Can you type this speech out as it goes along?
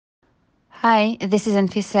Hi, this is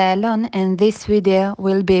Anfisa Ayalon, and this video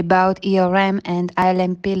will be about ERM and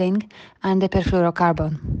ILM peeling under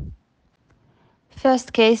perfluorocarbon.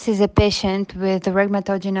 First case is a patient with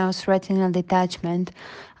rheumatogenic retinal detachment.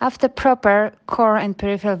 After proper core and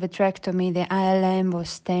peripheral vitrectomy, the ILM was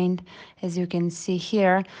stained, as you can see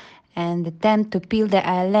here, and the attempt to peel the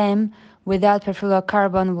ILM without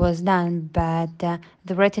perfluorocarbon was done, but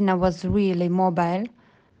the retina was really mobile.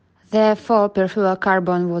 Therefore,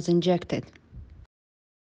 perfluorocarbon was injected.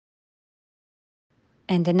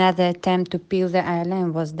 And another attempt to peel the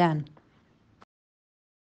ILM was done.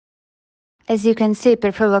 As you can see,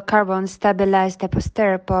 perfluorocarbon stabilized the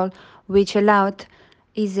posterior pole, which allowed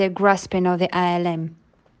easier grasping of the ILM.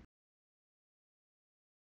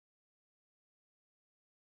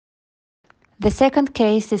 The second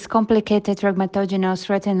case is complicated rheumatogenic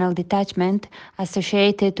retinal detachment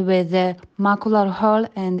associated with the macular hole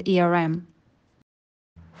and ERM.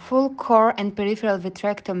 Full core and peripheral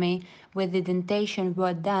vitrectomy with indentation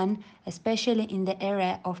were done, especially in the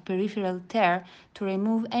area of peripheral tear, to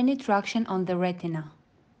remove any traction on the retina.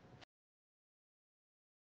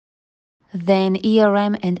 Then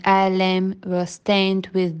ERM and ILM were stained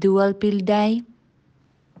with dual peel dye.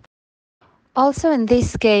 Also in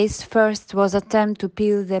this case, first was attempt to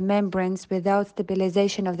peel the membranes without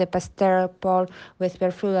stabilization of the posterior pole with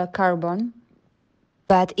perfluorocarbon.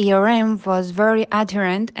 But ERM was very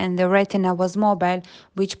adherent and the retina was mobile,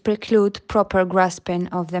 which preclude proper grasping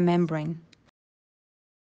of the membrane.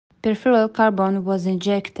 Perfluorocarbon was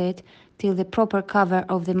injected till the proper cover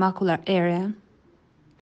of the macular area.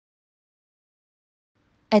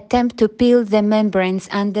 Attempt to peel the membranes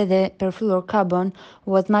under the perfluorocarbon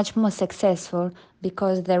was much more successful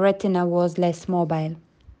because the retina was less mobile.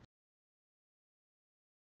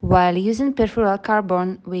 While using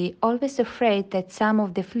perfluorocarbon, we always afraid that some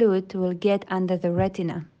of the fluid will get under the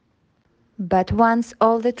retina. But once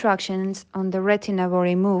all the tractions on the retina were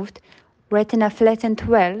removed, retina flattened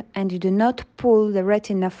well, and you do not pull the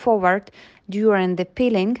retina forward during the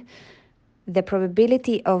peeling, the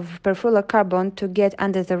probability of perfluorocarbon to get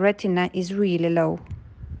under the retina is really low,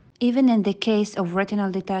 even in the case of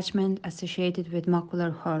retinal detachment associated with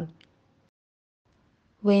macular hole.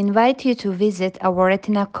 We invite you to visit our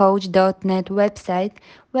retinacoach.net website,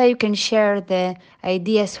 where you can share the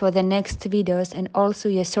ideas for the next videos and also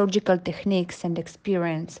your surgical techniques and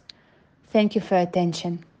experience. Thank you for your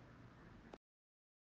attention.